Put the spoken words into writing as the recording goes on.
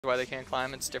Why they can't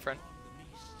climb, it's different.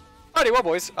 Alrighty, well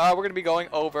boys, we're going to be going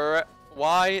over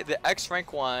why the X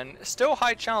rank 1, still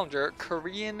high challenger,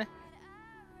 Korean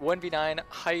 1v9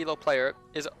 high elo player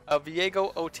is a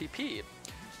Viego OTP.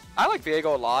 I like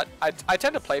Viego a lot. I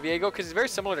tend to play Viego because he's very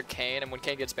similar to Kayn, and when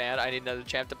Kayn gets banned, I need another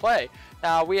champ to play.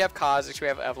 Now, we have Kha'Zix, we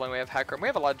have Evelynn, we have Hecker, and we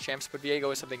have a lot of champs, but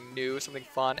Viego is something new, something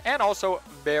fun, and also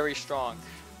very strong.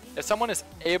 If someone is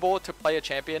able to play a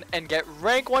champion and get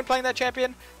rank 1 playing that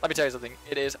champion, let me tell you something,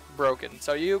 it is broken.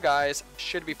 So you guys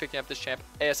should be picking up this champ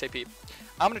ASAP.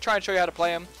 I'm going to try and show you how to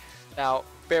play him. Now,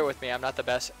 bear with me, I'm not the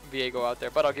best Viego out there,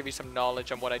 but I'll give you some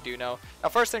knowledge on what I do know. Now,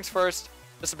 first things first,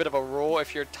 this is a bit of a rule.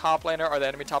 If your top laner or the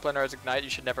enemy top laner has Ignite, you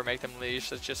should never make them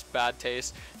leash. It's just bad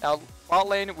taste. Now, bot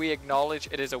lane, we acknowledge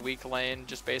it is a weak lane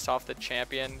just based off the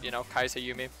champion, you know, Kai'Sa,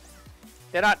 Yuumi.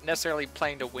 They're not necessarily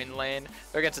playing to win lane.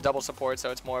 They're against a double support,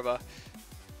 so it's more of a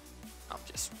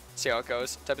just see how it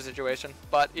goes type of situation.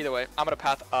 But either way, I'm going to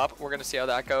path up. We're going to see how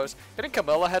that goes. Getting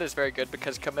Camille ahead is very good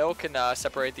because Camille can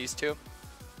separate these two.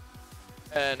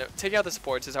 And taking out the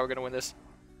supports is how we're going to win this.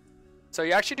 So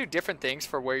you actually do different things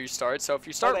for where you start. So if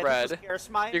you start red, you're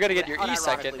going to get your E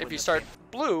second. If you start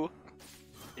blue,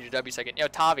 your W second. Yo,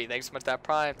 Tavi, thanks so much for that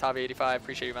prime. Tavi85,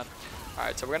 appreciate you, man.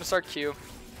 Alright, so we're going to start Q.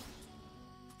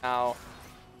 Now,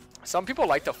 some people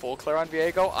like the full clear on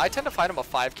Viego. I tend to find him a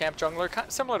 5 camp jungler, kind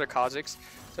of similar to Kha'Zix.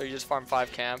 So you just farm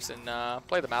 5 camps and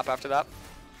play the map after that.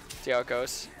 See how it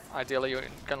goes. Ideally, you're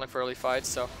going to look for early fights.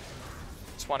 So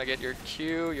just want to get your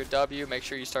Q, your W, make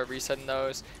sure you start resetting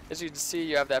those. As you can see,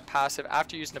 you have that passive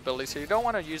after using ability. So you don't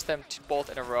want to use them both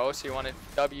in a row. So you want to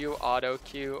W, auto,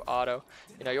 Q, auto.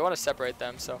 You know, you want to separate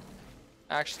them. So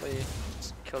actually,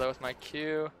 just kill that with my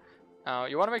Q. Now,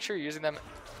 you want to make sure you're using them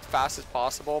fast as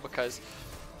possible because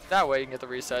that way you can get the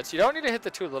resets. You don't need to hit the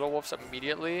 2 little wolves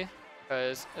immediately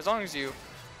because as long as you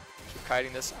keep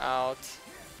kiting this out.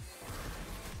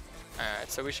 Alright,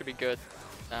 so we should be good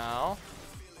now.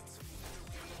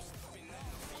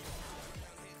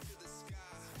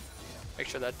 Make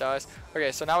sure that dies.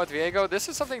 Okay, so now with Viego, this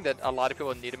is something that a lot of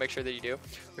people need to make sure that you do.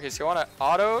 Okay, so you want to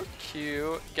auto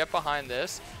Q, get behind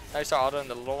this. Now you start autoing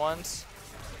the little ones.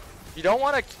 You don't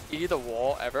want to E the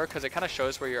wall ever because it kind of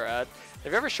shows where you're at.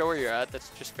 If you ever show where you're at, that's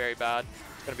just very bad.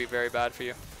 It's going to be very bad for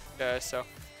you. Okay, so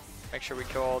make sure we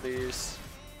kill all these.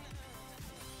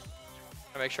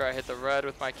 Make sure I hit the red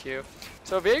with my Q.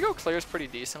 So Viego clears pretty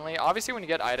decently. Obviously, when you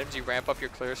get items, you ramp up your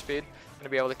clear speed. You're going to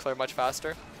be able to clear much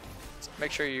faster. So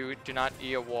make sure you do not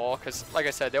E a wall because, like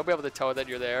I said, they'll be able to tell that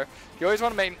you're there. You always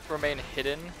want to remain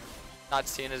hidden, not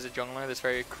seen as a jungler. That's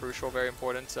very crucial, very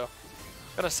important. So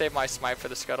I'm going to save my smite for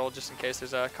the scuttle just in case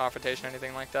there's a confrontation or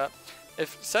anything like that.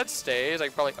 If Set stays, I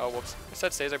probably... Oh, whoops. If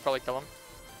Set stays, I'd probably kill him.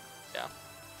 Yeah.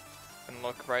 And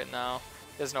look right now.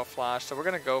 There's no flash, so we're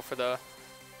going to go for the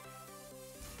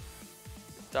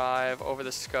dive over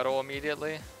the scuttle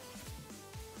immediately.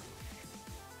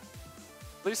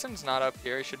 Lee Sin's not up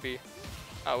here. He should be...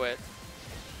 Oh, wait.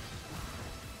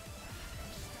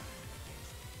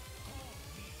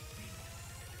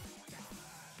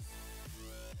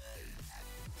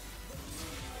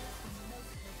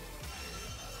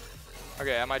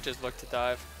 Okay, I might just look to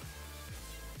dive.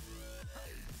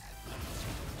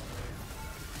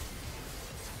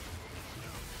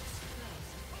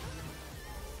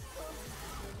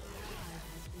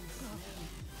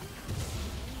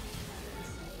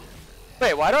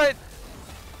 Wait, why do I...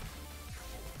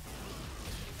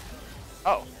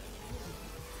 Oh.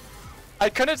 I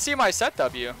couldn't see my set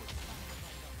W.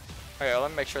 Okay, let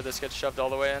me make sure this gets shoved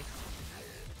all the way in.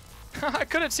 I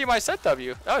couldn't see my set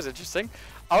W. That was interesting.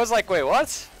 I was like, wait,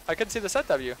 what? I couldn't see the set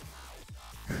W.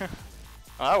 Well,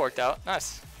 that worked out.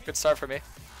 Nice. Good start for me.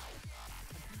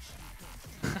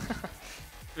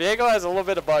 Viego has a little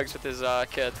bit of bugs with his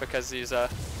kit because he's you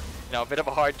know, a bit of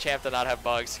a hard champ to not have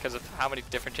bugs because of how many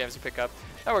different champs you pick up.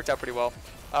 That worked out pretty well.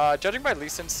 Judging by Lee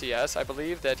Sin's CS, I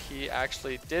believe that he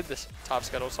actually did this top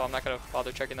scuttle, so I'm not going to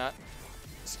bother checking that.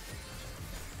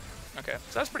 Okay,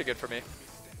 so that's pretty good for me.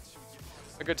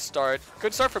 A good start.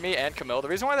 Good start for me and Camille. The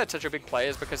reason why that's such a big play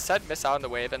is because Set missed out on the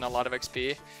wave and a lot of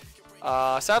XP.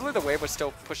 Sadly, the wave was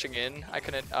still pushing in. I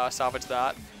couldn't salvage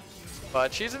that.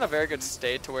 But she's in a very good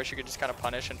state to where she could just kind of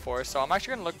punish and force. So I'm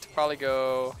actually going to look to probably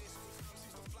go...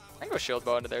 I can go Shield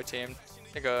Bow into their team.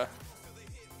 I think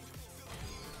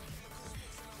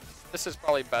this is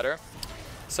probably better.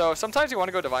 So sometimes you want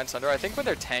to go Divine Sunder. I think when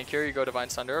they're tankier, you go Divine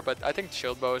Sunder. But I think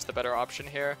Shield Bow is the better option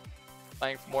here.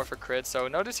 Playing more for crit. So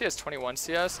notice he has 21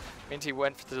 CS. Means he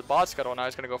went to the bot scuttle. Now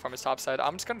he's going to go from his top side.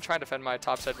 I'm just going to try and defend my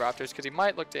top side Raptors because he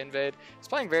might look to invade. He's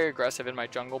playing very aggressive in my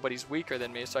jungle, but he's weaker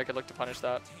than me, so I could look to punish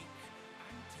that.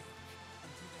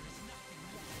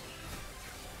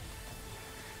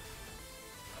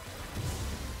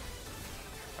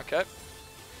 Okay.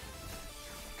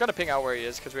 Gotta ping out where he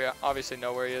is because we obviously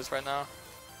know where he is right now.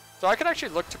 So I could actually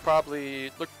look to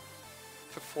probably look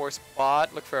to force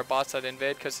bot, look for a bot side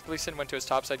invade because Lee Sin went to his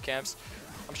top side camps.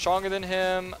 I'm stronger than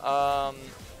him.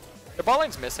 The bot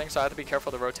lane's missing, so I have to be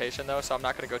careful of the rotation though, so I'm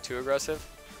not gonna go too aggressive.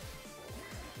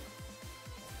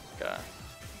 Okay.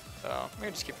 So we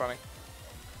can just keep farming.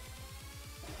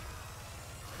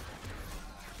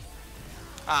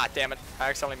 Ah, damn it. I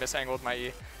accidentally misangled my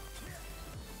E.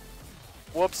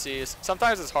 Whoopsies.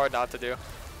 Sometimes it's hard not to do.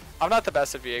 I'm not the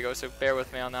best at Viego, so bear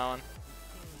with me on that one.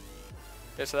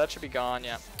 Okay, so that should be gone,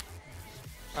 yeah.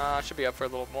 Should be up for a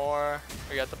little more.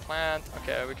 We got the plant.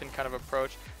 Okay, we can kind of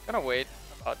approach. Gonna wait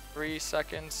about 3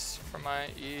 seconds for my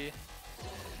E.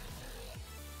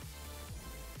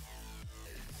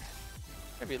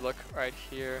 Maybe look right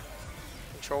here.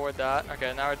 Control with that.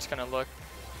 Okay, now we're just gonna look.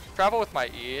 Travel with my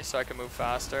E so I can move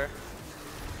faster.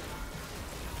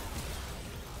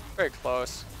 Very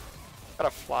close. Got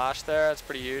a flash there. That's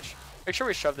pretty huge. Make sure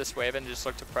we shove this wave in and just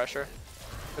look to pressure.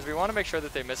 Because we want to make sure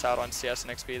that they miss out on CS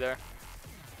and XP there.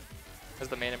 That's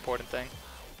the main important thing.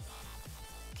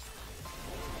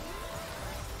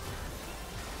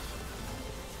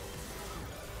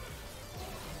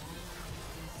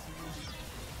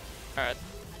 Alright.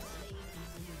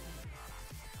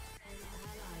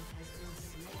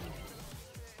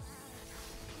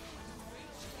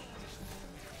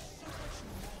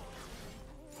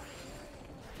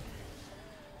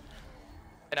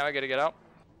 And now I gotta get out.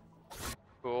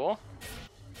 Cool.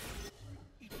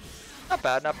 Not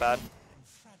bad, not bad.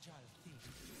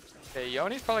 Okay,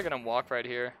 Yoni's probably gonna walk right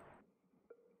here.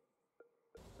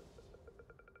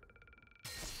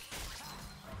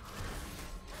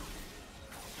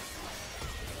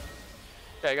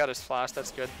 Okay, I got his flash,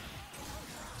 that's good.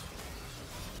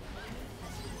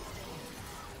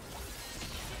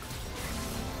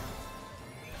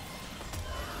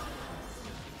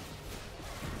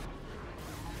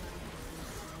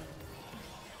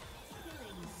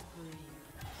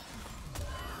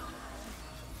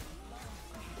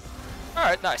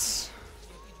 Alright, nice.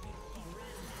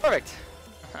 Perfect.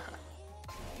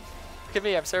 Look at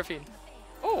me, I'm surfing.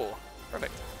 Oh,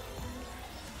 perfect.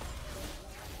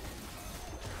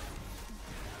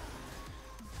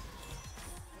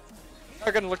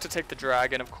 We're gonna look to take the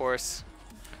dragon, of course.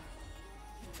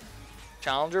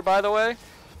 Challenger, by the way.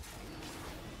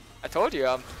 I told you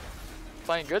I'm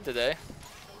playing good today.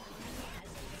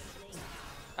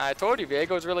 I told you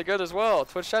Viego's really good as well.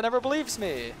 Twitch chat never believes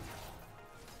me.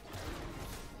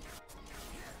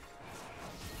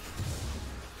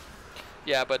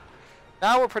 Yeah, but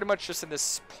now we're pretty much just in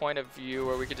this point of view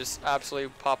where we could just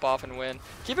absolutely pop off and win.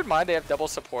 Keep in mind they have double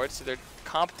supports, so their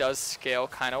comp does scale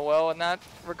kind of well in that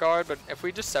regard, but if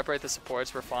we just separate the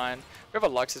supports, we're fine. We have a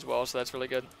Lux as well, so that's really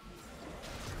good.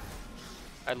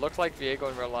 I look like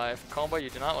Viego in real life. Combo,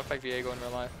 you do not look like Viego in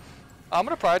real life. I'm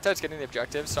going to prioritize getting the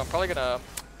objectives, so I'm probably going to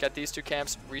get these two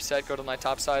camps, reset, go to my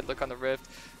top side, look on the Rift.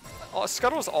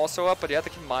 Scuttle's also up, but you have to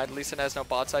keep in mind Lee Sin has no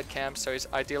bot side camp, so he's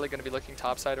ideally going to be looking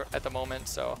top side at the moment,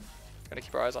 so going to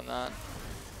keep our eyes on that.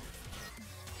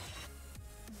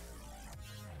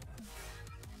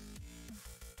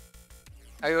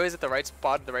 Are you always at the right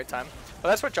spot at the right time?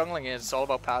 Well, that's what jungling is. It's all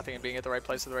about pathing and being at the right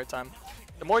place at the right time.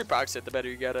 The more you practice it, the better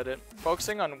you get at it.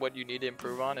 Focusing on what you need to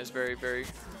improve on is very, very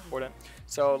important.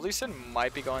 So Lee Sin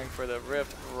might be going for the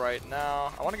Rift right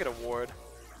now. I want to get a ward.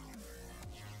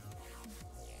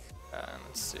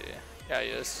 Let's see. Yeah, he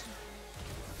is.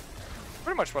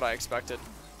 Pretty much what I expected.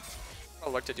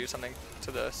 I'll look to do something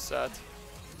to the set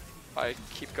if I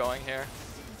keep going here.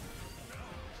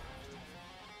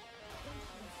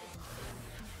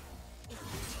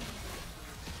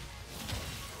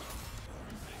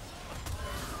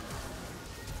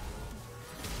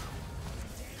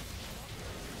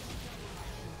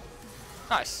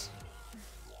 Nice.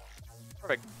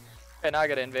 Perfect. Okay, now I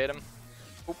gotta invade him.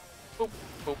 Boop, boop,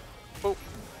 boop, boop.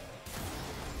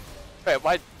 Wait,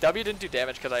 my W didn't do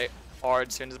damage because I R'd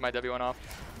as soon as my W went off.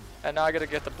 And now I gotta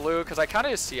get the blue because I counted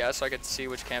his CS so I could see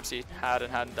which camps he had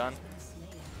and hadn't done.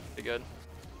 Pretty good.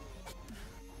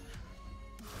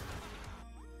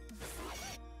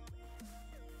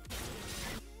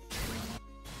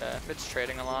 Yeah, mid's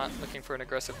trading a lot, looking for an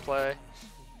aggressive play.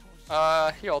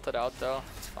 He ulted out though,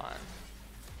 it's fine.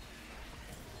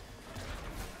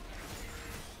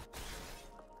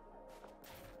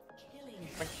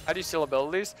 How do you steal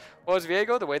abilities? Well, as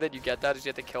Viego, the way that you get that is you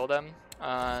have to kill them,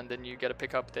 and then you get to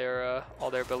pick up their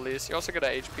all their abilities. You also get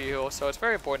an HP heal, so it's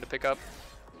very important to pick up.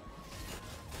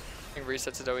 I think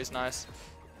resets is always nice.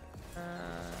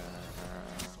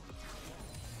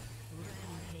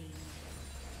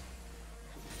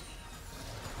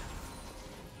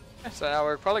 So now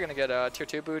we're probably going to get tier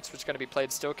 2 boots, which is going to be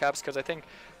played steel caps, because I think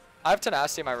I have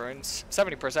tenacity in my runes.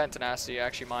 70% tenacity,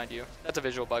 actually, mind you. That's a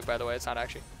visual bug, by the way. It's not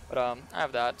actually. But I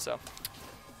have that, so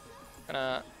I'm going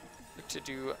to look to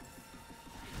do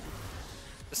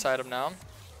this item now.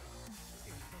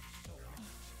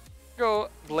 Go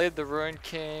Blade the Ruin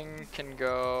King, can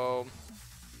go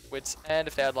Wit's End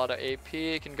if they had a lot of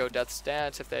AP, can go Death's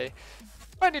Dance if they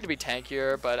might need to be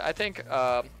tankier, but I think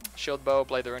Shield Bow,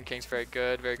 Blade the Ruin King's very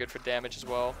good for damage as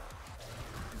well.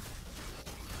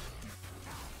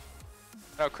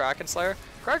 No, Kraken Slayer.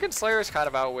 Kraken Slayer is kind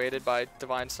of outweighted by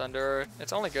Divine Sunder.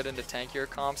 It's only good into tankier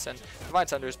comps, and Divine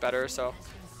Sunder is better, so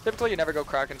typically you never go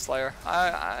Kraken Slayer.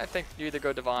 I think you either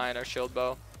go Divine or Shield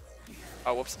Bow.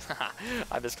 Oh, whoops.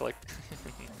 I misclicked.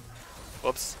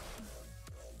 Whoops.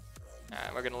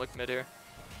 Alright, we're going to look mid here.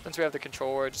 Since we have the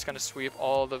control, we're just going to sweep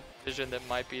all the vision that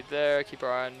might be there. Keep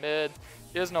our eye on mid.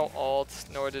 He has no ult,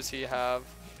 nor does he have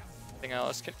anything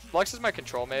else. Lux is my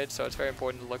control mage, so it's very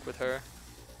important to look with her.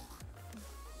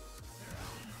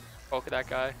 Poke at that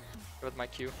guy with my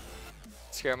Q.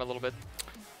 Scare him a little bit.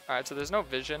 Alright, so there's no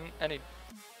vision. Any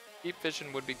deep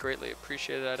vision would be greatly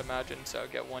appreciated, I'd imagine. So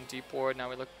get one deep ward.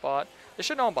 Now we look bot. They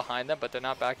should know I'm behind them, but they're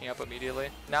not backing up immediately.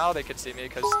 Now they could see me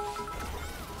because...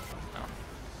 No.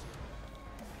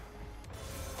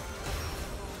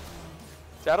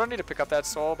 See, I don't need to pick up that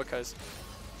soul because...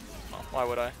 Well, why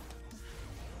would I?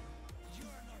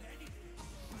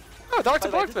 Oh, Dr.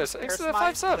 Blockfist! Thanks for the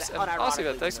 5 subs! And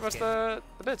Ossivet, thanks so much for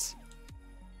the bits.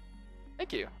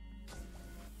 Thank you.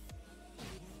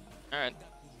 Alright.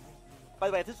 By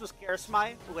the way, if this was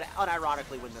Karasmai, we would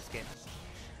unironically win this game.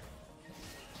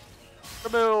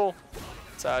 Camille!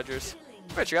 Sadgers.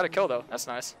 Wait, you got a kill though. That's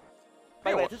nice.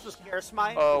 By the way, if this was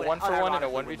Karasmai, oh, 1-for-1 and a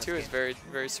 1v2 is very,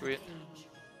 very sweet.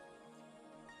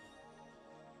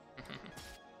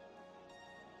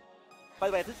 By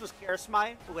the way, if this was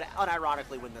Karasmai, we would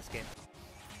unironically win this game.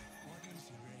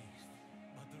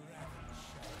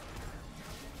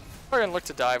 We're gonna look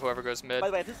to dive whoever goes mid. By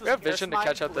the way, if this was we have vision to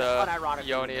catch out the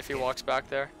Yoni if he game. walks back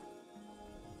there.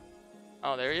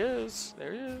 Oh, there he is.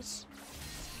 There he is.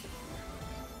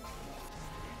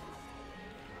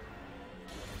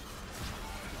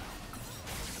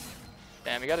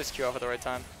 Damn, he got his Q off at the right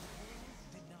time.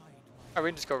 Alright, we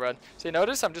can just go red. So you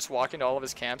notice I'm just walking to all of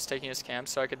his camps, taking his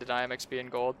camps so I could deny him XP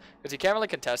and gold. Because he can't really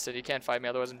contest it. He can't fight me,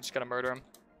 otherwise I'm just going to murder him.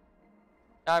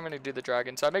 Now I'm going to do the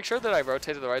dragon. So I make sure that I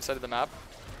rotate to the right side of the map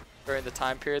during the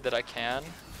time period that I can.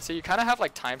 So you kind of have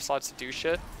like time slots to do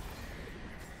shit.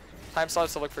 Time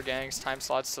slots to look for ganks, time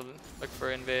slots to look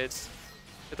for invades.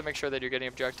 You have to make sure that you're getting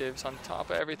objectives on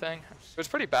top of everything. It was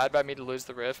pretty bad by me to lose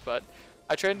the rift, but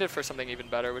I traded it for something even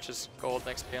better, which is gold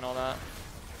and XP and all that.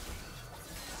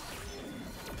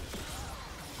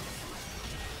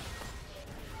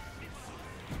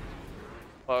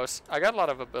 Close. I got a lot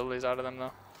of abilities out of them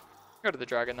though. Go to the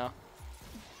dragon though.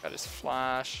 Got his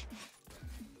flash.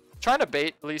 Trying to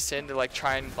bait Lee Sin to like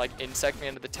try and like insect me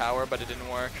into the tower, but it didn't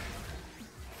work.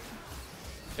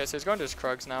 Okay, so he's going to his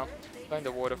Krugs now. Going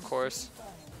to ward, of course.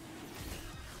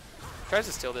 Tries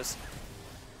to steal this.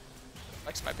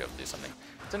 Lex might be able to do something.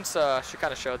 Since she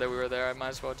kind of showed that we were there, I might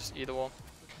as well just eat the wall.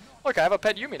 Look, I have a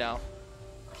pet Yuumi now.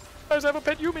 Guys, I have a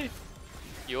pet Yuumi.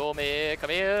 Yuumi,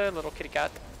 come here, little kitty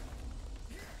cat.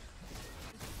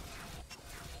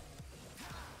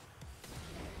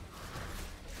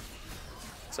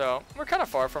 So, we're kind of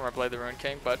far from our Blade the Ruin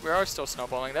King, but we are still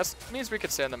snowballing. That means we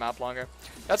could stay on the map longer.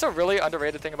 That's a really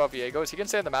underrated thing about Viego, is he can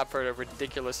stay on the map for a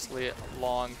ridiculously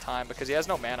long time because he has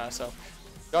no mana, so you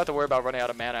don't have to worry about running out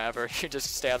of mana ever. You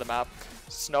just stay on the map.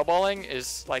 Snowballing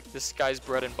is like this guy's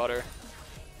bread and butter.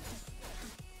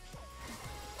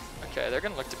 Okay, they're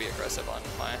going to look to be aggressive on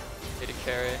my AD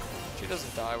carry. If she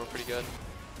doesn't die, we're pretty good.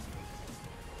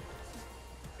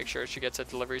 Make sure she gets a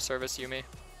delivery service, Yuumi.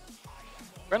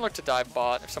 We're gonna look to dive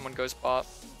bot if someone goes bot.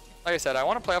 Like I said, I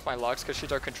want to play off my Lux because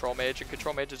she's our control mage, and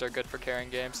control mages are good for carrying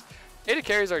games. AD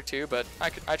carries are too, but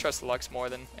I trust Lux more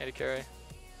than AD carry.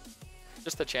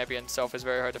 Just the champion itself is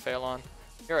very hard to fail on.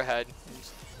 You're ahead. You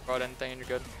just throw out anything and you're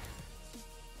good.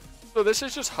 So this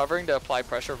is just hovering to apply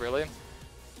pressure, really.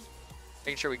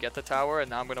 Making sure we get the tower, and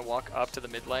now I'm gonna walk up to the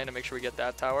mid lane and make sure we get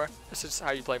that tower. This is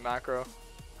how you play macro.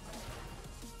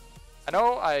 I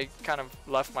know I kind of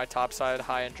left my top side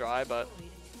high and dry, but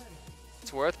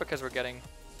it's worth because we're getting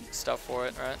stuff for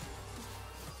it, right?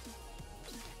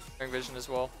 Ring vision as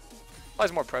well.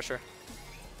 Applies more pressure.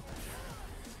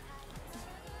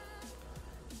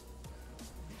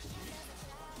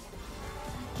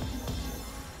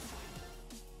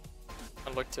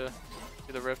 I look to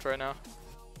do the rift right now.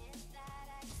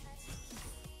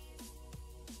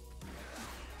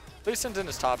 Lee Sin's in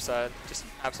his top side, just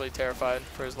absolutely terrified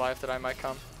for his life that I might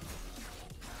come.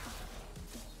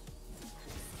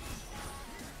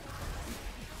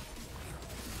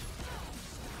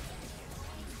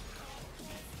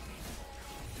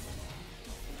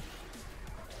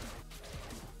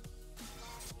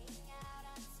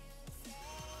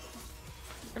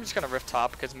 I'm just gonna rift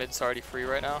top because mid's already free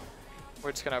right now.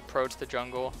 We're just gonna approach the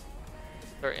jungle.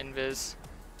 Their invis.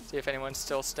 See if anyone's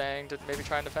still staying to maybe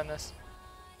try and defend this.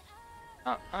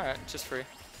 Oh, alright, just free.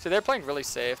 So they're playing really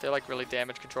safe. They're like really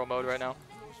damage control mode right now.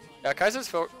 Yeah,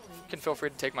 Kaiser's can feel free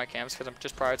to take my camps because I'm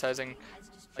just prioritizing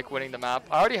like winning the map.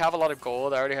 I already have a lot of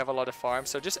gold. I already have a lot of farm.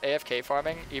 So just AFK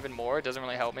farming even more doesn't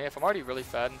really help me. If I'm already really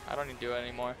fed, I don't need to do it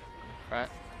anymore. Right?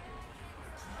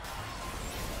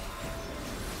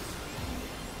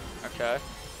 Okay.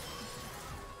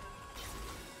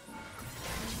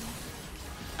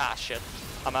 Ah, shit.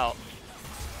 I'm out.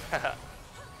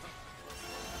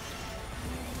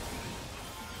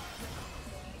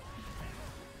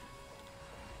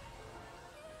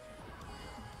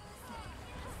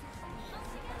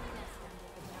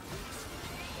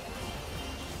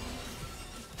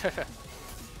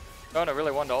 Dona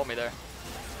really wanted to ult me there.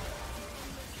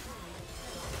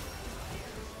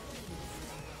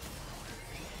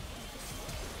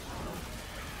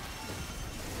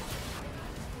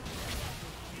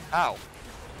 Ow.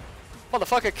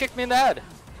 Motherfucker kicked me in the head.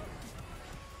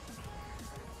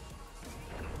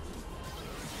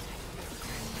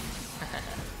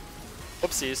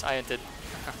 Oopsies, I entered.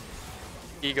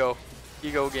 Ego.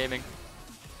 Ego gaming.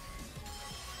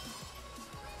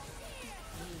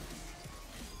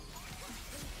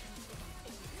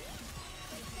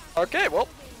 Okay, well,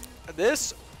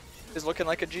 this is looking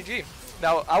like a GG.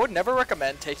 Now, I would never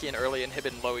recommend taking an early inhib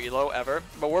in low elo ever,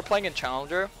 but we're playing in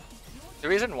Challenger. The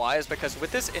reason why is because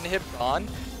with this inhib on,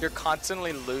 you're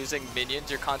constantly losing minions,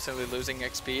 you're constantly losing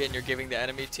XP, and you're giving the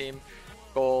enemy team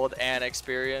gold and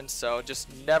experience. So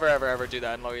just never ever ever do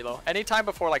that in low elo. Anytime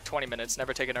before like 20 minutes,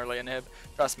 never take an early inhib.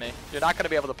 Trust me, you're not going to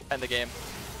be able to end the game.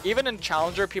 Even in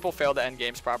Challenger, people fail to end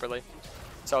games properly.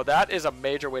 So that is a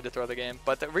major way to throw the game.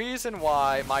 But the reason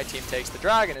why my team takes the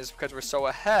dragon is because we're so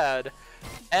ahead,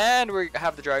 and we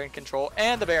have the dragon control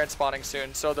and the Baron spawning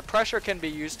soon. So the pressure can be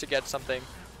used to get something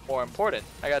more important.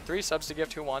 I got 3 subs to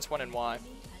gift. Who wants one and why?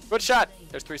 Good shot.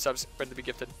 There's 3 subs ready to be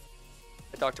gifted.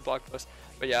 I talked to blog post.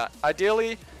 But yeah,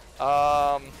 ideally,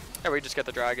 yeah, we just get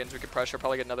the dragons. We could pressure,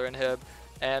 probably get another inhib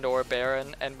and or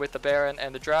Baron. And with the Baron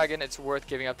and the dragon, it's worth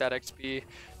giving up that XP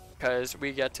because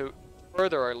we get to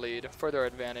further our lead, further our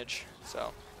advantage.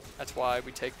 So that's why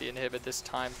we take the inhib at this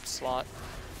time slot,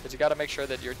 because you got to make sure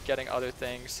that you're getting other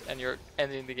things and you're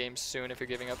ending the game soon if you're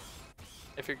giving up,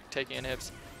 if you're taking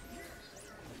inhibs.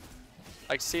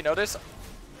 Like, see, notice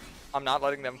I'm not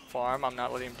letting them farm. I'm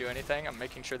not letting him do anything. I'm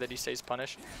making sure that he stays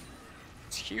punished.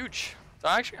 It's huge. So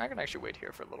I can actually wait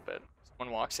here for a little bit.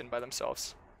 Someone walks in by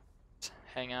themselves. Just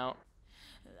hang out.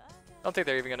 I don't think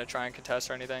they're even gonna try and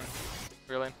contest or anything.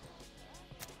 Really.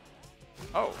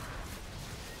 Oh.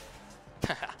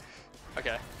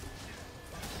 Okay.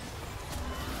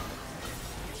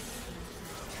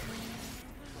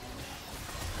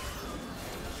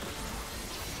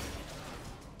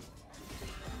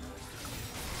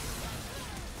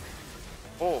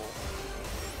 Oh.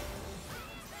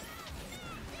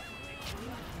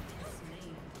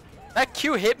 That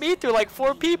Q hit me through like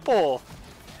 4 people.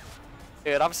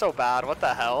 Dude, I'm so bad. What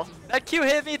the hell? That Q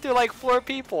hit me through like 4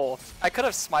 people. I could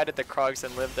have smited the Krugs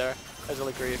and lived there. I was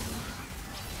really grieved.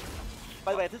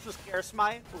 By the way, if this was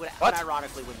Karasmai, we would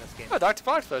unironically win this game. Oh, Dr.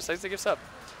 Fox Post. Thanks for the gifts up.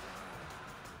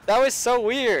 That was so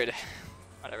weird.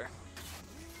 Whatever.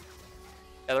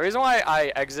 Yeah, the reason why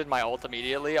I exited my ult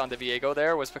immediately on the Viego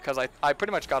there was because I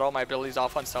pretty much got all my abilities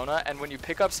off on Sona, and when you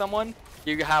pick up someone,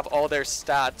 you have all their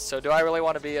stats. So do I really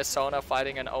want to be a Sona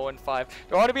fighting an 0-5?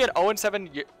 Do I want to be an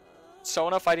 0-7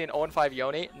 Sona fighting an 0-5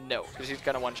 Yone? No, because he's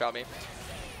going to one-shot me.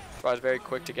 So I was very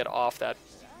quick to get off that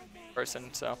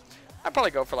person, so I'd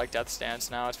probably go for like Death Stance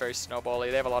now. It's very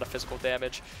snowbally. They have a lot of physical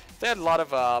damage. If they had a lot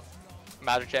of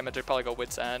magic damage, I'd probably go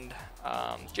Wit's End.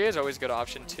 Jay is always a good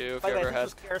option too if you're ever ahead.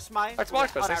 Xbox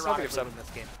Plus, thanks for the 7.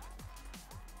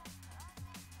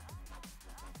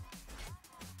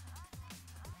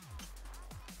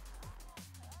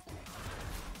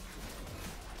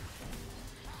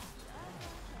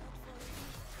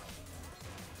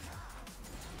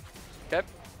 Okay.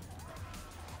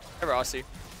 Hey Rossi.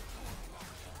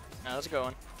 Now let's go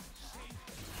on.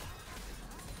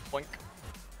 Blink.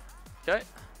 Okay.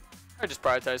 I just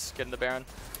prioritize getting the Baron.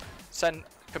 Send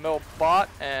Camille bot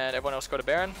and everyone else go to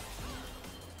Baron.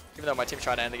 Even though my team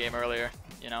tried to end the game earlier,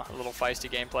 you know, a little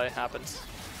feisty gameplay happens.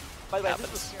 By the way, if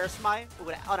this was Karasmai, it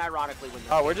would unironically win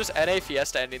this Oh, game. we're just NA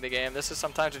Fiesta ending the game. This is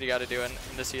sometimes what you gotta do in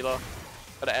this elo.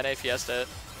 Gotta NA Fiesta it.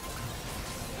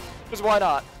 Because why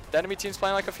not? The enemy team's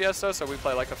playing like a Fiesta, so we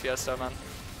play like a Fiesta, man.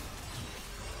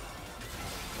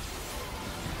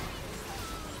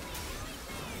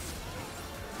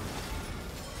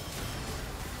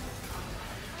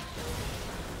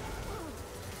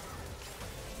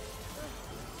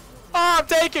 Oh, I'm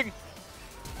taking!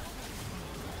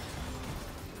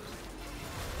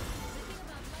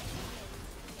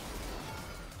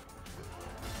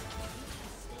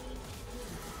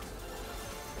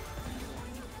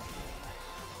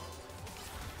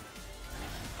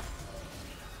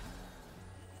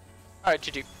 Alright,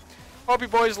 GG. Hope you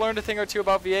boys learned a thing or two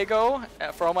about Viego.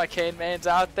 For all my Kayn mains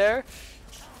out there,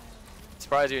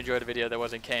 surprised you enjoyed the video that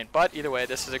wasn't Kayn. But either way,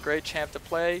 this is a great champ to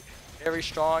play. Very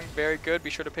strong, very good. Be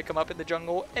sure to pick him up in the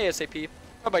jungle ASAP.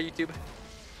 Bye bye, YouTube.